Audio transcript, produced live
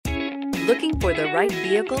Looking for the right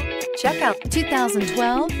vehicle? Check out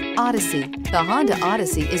 2012 Odyssey. The Honda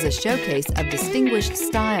Odyssey is a showcase of distinguished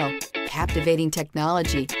style, captivating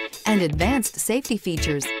technology, and advanced safety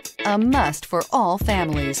features. A must for all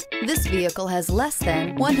families. This vehicle has less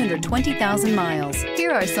than 120,000 miles.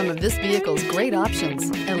 Here are some of this vehicle's great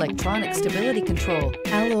options: electronic stability control,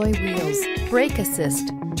 alloy wheels, brake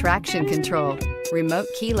assist, traction control, remote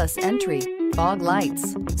keyless entry, fog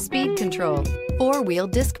lights, speed control, four-wheel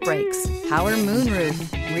disc brakes, power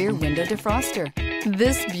moonroof, rear window defroster.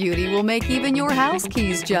 This beauty will make even your house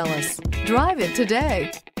keys jealous. Drive it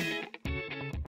today.